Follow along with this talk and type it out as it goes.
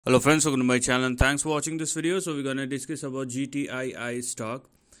Hello friends, welcome to my channel and thanks for watching this video. So we're going to discuss about GTII stock,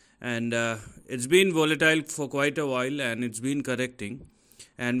 and it's been volatile for quite a while and it's been correcting.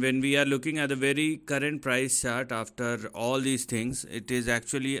 And when we are looking at the very current price chart after all these things, it is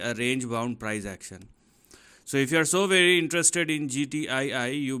actually a range bound price action. So if you are so very interested in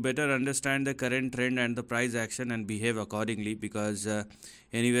GTII, you better understand the current trend and the price action and behave accordingly, because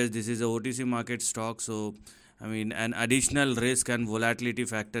anyways this is a OTC market stock. So I mean, an additional risk and volatility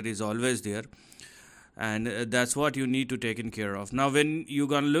factor is always there, and that's what you need to take in care of. Now when you're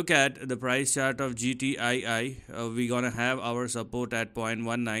gonna look at the price chart of GTII, we're gonna have our support at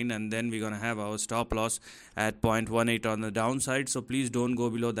 0.19, and then we're gonna have our stop loss at 0.18 on the downside. So please don't go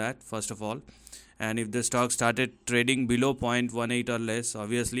below that first of all. And if the stock started trading below 0.18 or less,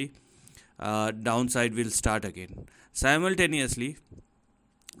 obviously downside will start again. Simultaneously,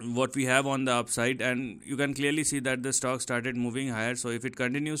 what we have on the upside, and you can clearly see that the stock started moving higher. So if it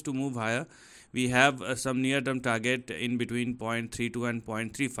continues to move higher, we have some near term target in between 0.32 and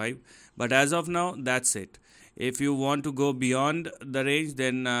 0.35, but as of now that's it. If you want to go beyond the range,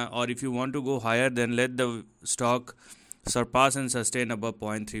 then or if you want to go higher, then let the stock surpass and sustain above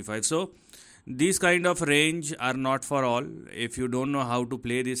 0.35. So these kind of range are not for all. If you don't know how to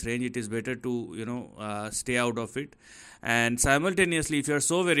play this range, it is better to stay out of it. And simultaneously, if you are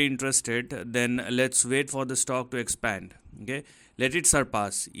so very interested, then let's wait for the stock to expand. Okay, let it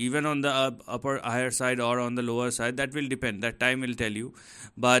surpass even on the upper higher side or on the lower side. That will depend, that time will tell you.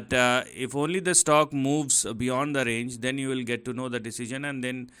 But if only the stock moves beyond the range, then you will get to know the decision, and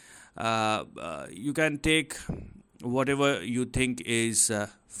then you can take whatever you think is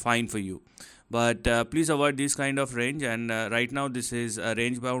fine for you. But please avoid this kind of range. And right now this is a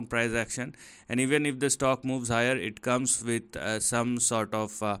range bound price action, and even if the stock moves higher, it comes with some sort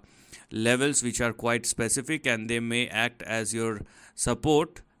of levels which are quite specific, and they may act as your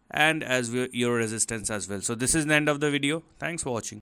support and as your resistance as well. So this is the end of the video. Thanks for watching.